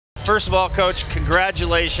First of all, Coach,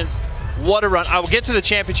 congratulations. What a run. I will get to the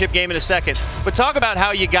championship game in a second, but talk about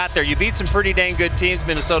how you got there. You beat some pretty dang good teams,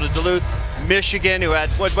 Minnesota, Duluth, Michigan, who had,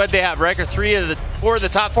 what'd they have, record? Four of the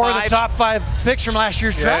top five picks from last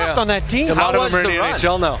year's draft on that team. A lot of them are in the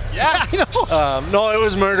NHL now. Yeah, I know. No, it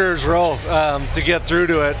was murderer's row to get through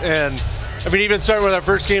to it. And I mean, even starting with our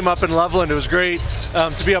first game up in Loveland, it was great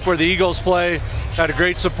to be up where the Eagles play. Had a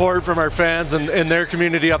great support from our fans and their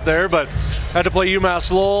community up there, but had to play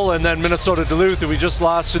UMass Lowell and then Minnesota Duluth, who we just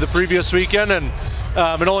lost to the previous weekend, and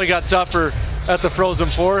it only got tougher at the Frozen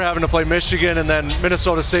Four, having to play Michigan and then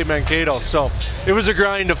Minnesota State Mankato. So it was a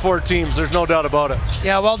grind of 4 teams, there's no doubt about it.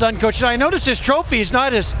 Yeah, well done, Coach. I noticed this trophy is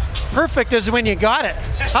not as perfect as when you got it.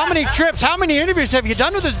 How many trips, how many interviews have you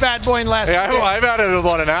done with this bad boy in the last week? I've had it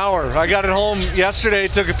about an hour. I got it home yesterday,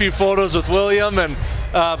 took a few photos with William, and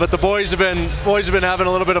but the boys have been having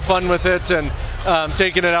a little bit of fun with it and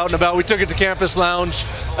taking it out and about. We took it to Campus Lounge,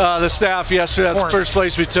 the staff yesterday. That's the first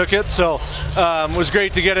place we took it, so it was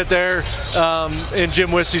great to get it there in Jim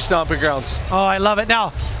Wissey's stomping grounds. Oh, I love it.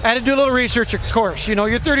 Now, I had to do a little research, of course. You know,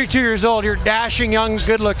 you're 32 years old. You're a dashing, young,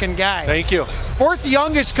 good-looking guy. Thank you. 4th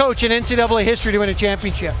youngest coach in NCAA history to win a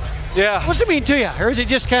championship. Yeah. What's it mean to you, or is it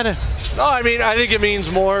just kind of? No, I mean, I think it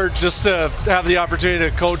means more just to have the opportunity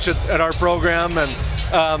to coach at our program, and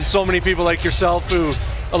so many people like yourself,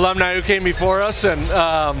 alumni who came before us, and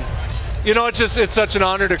you know, it's such an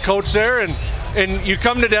honor to coach there, and you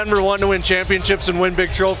come to Denver wanting to win championships and win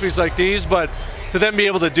big trophies like these, but to then be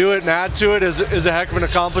able to do it and add to it is a heck of an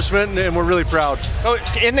accomplishment, and we're really proud. Oh,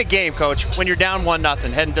 in the game, Coach, when you're down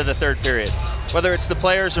 1-0 heading to the 3rd period, whether it's the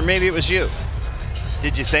players or maybe it was you,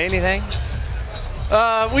 did you say anything?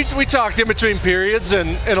 We talked in between periods, and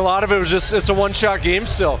a lot of it was just, it's a one-shot game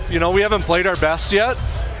still. You know, we haven't played our best yet.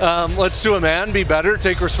 Let's do it, man, be better,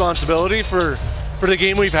 take responsibility for the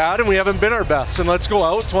game we've had, and we haven't been our best. And let's go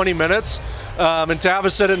out 20 minutes. And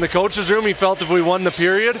Tavis said in the coach's room he felt if we won the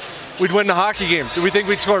period, we'd win the hockey game. Do we think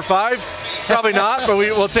we'd score 5? Probably not, but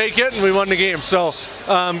we'll take it, and we won the game. So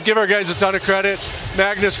give our guys a ton of credit.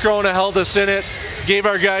 Magnus Krona held us in it, gave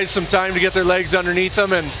our guys some time to get their legs underneath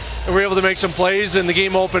them, and we were able to make some plays, and the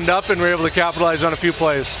game opened up, and we were able to capitalize on a few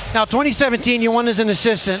plays. Now, 2017, you won as an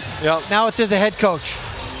assistant. Yep. Now it's as a head coach.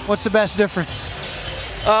 What's the best difference?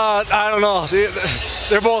 I don't know.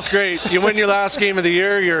 They're both great. You win your last game of the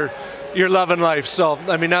year, you're loving life. So,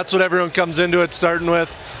 I mean, that's what everyone comes into it, starting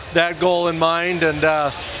with that goal in mind,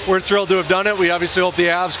 and we're thrilled to have done it. We obviously hope the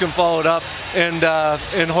Avs can follow it up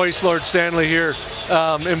and hoist Lord Stanley here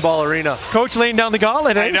in Ball Arena. Coach laying down the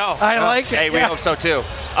gauntlet, eh? I know. I like it. Hey, we hope so too.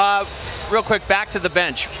 Real quick, back to the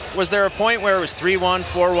bench. Was there a point where it was 3-1,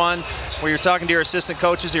 4-1, where you're talking to your assistant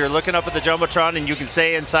coaches, or you're looking up at the Jumbotron and you can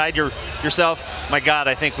say inside yourself, my God,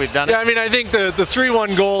 I think we've done it? Yeah, I mean, I think the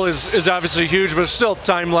 3-1 goal is obviously huge, but there's still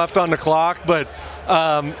time left on the clock, but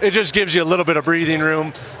it just gives you a little bit of breathing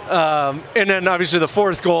room. And then obviously the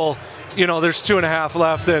 4th goal, you know, there's 2.5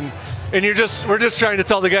 left, and we're just trying to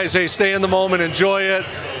tell the guys, hey, stay in the moment, enjoy it,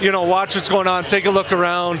 you know, watch what's going on, take a look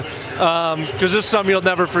around, because this is something you'll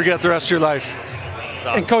never forget the rest of your life.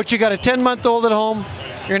 Awesome. And Coach, you got a 10-month-old at home.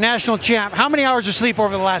 You're a national champ. How many hours of sleep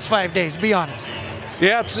over the last 5 days? Be honest.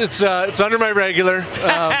 Yeah, it's under my regular,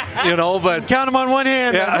 you know, but count them on one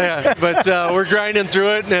hand. Yeah, but we're grinding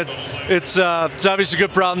through it, and it's obviously a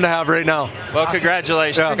good problem to have right now. Well, awesome.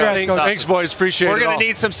 Congratulations. Yeah, thanks, boys. Appreciate it. We're going to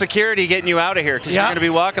need some security getting you out of here, because you're going to be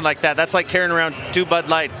walking like that. That's like carrying around 2 Bud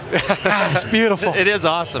Lights. It's beautiful. It is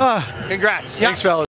awesome. Congrats. Thanks, fellas.